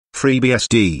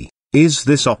FreeBSD. Is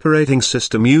this operating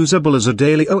system usable as a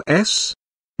daily OS?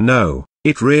 No,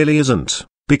 it really isn't,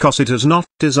 because it is not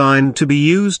designed to be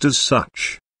used as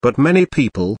such, but many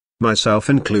people,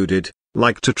 myself included,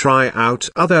 like to try out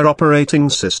other operating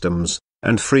systems,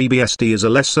 and FreeBSD is a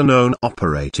lesser-known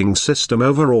operating system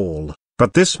overall,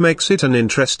 but this makes it an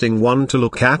interesting one to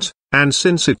look at, and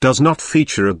since it does not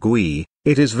feature a GUI,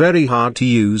 it is very hard to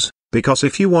use, because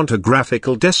if you want a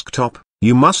graphical desktop,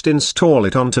 you must install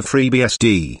it onto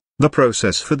FreeBSD. The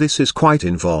process for this is quite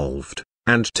involved,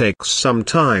 and takes some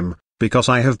time, because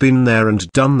I have been there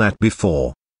and done that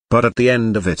before. But at the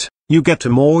end of it, you get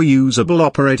a more usable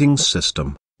operating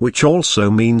system, which also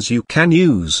means you can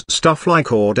use stuff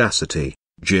like Audacity,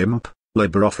 GIMP,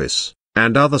 LibreOffice,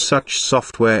 and other such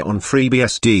software on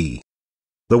FreeBSD.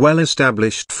 The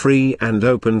well-established free and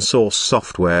open-source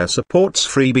software supports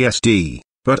FreeBSD,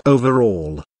 but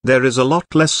overall, there is a lot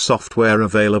less software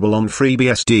available on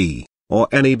FreeBSD, or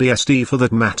any BSD for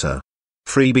that matter.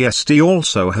 FreeBSD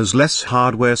also has less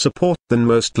hardware support than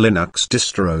most Linux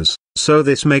distros, so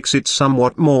this makes it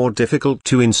somewhat more difficult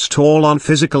to install on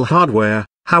physical hardware.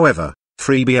 However,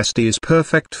 FreeBSD is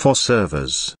perfect for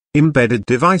servers, embedded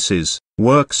devices,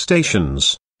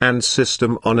 workstations, and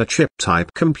system-on-a-chip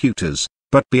type computers,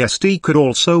 but BSD could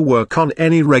also work on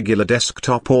any regular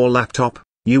desktop or laptop.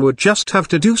 You would just have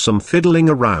to do some fiddling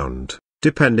around,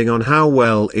 depending on how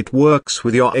well it works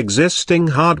with your existing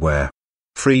hardware.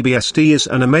 FreeBSD is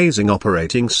an amazing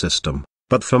operating system,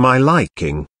 but for my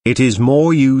liking, it is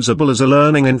more usable as a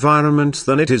learning environment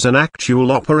than it is an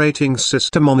actual operating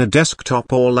system on a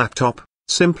desktop or laptop,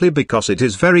 simply because it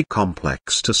is very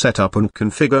complex to set up and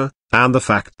configure, and the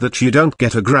fact that you don't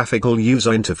get a graphical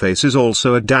user interface is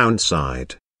also a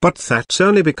downside. But that's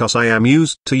only because I am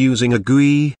used to using a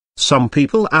GUI. Some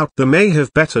people out there may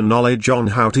have better knowledge on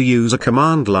how to use a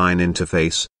command line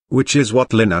interface, which is what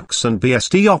Linux and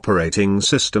BSD operating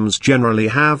systems generally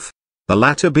have, the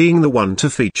latter being the one to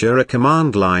feature a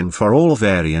command line for all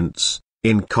variants.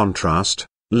 In contrast,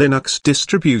 Linux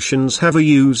distributions have a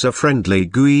user-friendly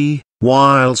GUI,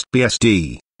 whilst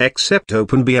BSD, except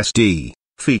OpenBSD,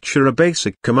 feature a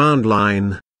basic command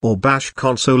line, or bash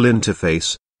console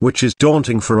interface, which is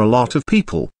daunting for a lot of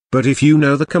people. But if you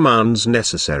know the commands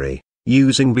necessary,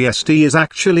 using BSD is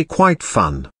actually quite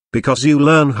fun, because you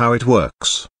learn how it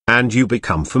works, and you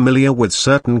become familiar with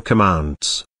certain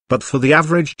commands. But for the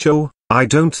average Joe, I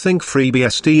don't think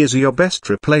FreeBSD is your best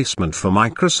replacement for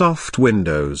Microsoft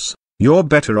Windows. You're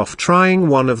better off trying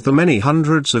one of the many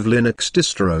hundreds of Linux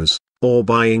distros, or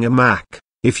buying a Mac,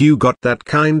 if you got that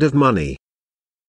kind of money.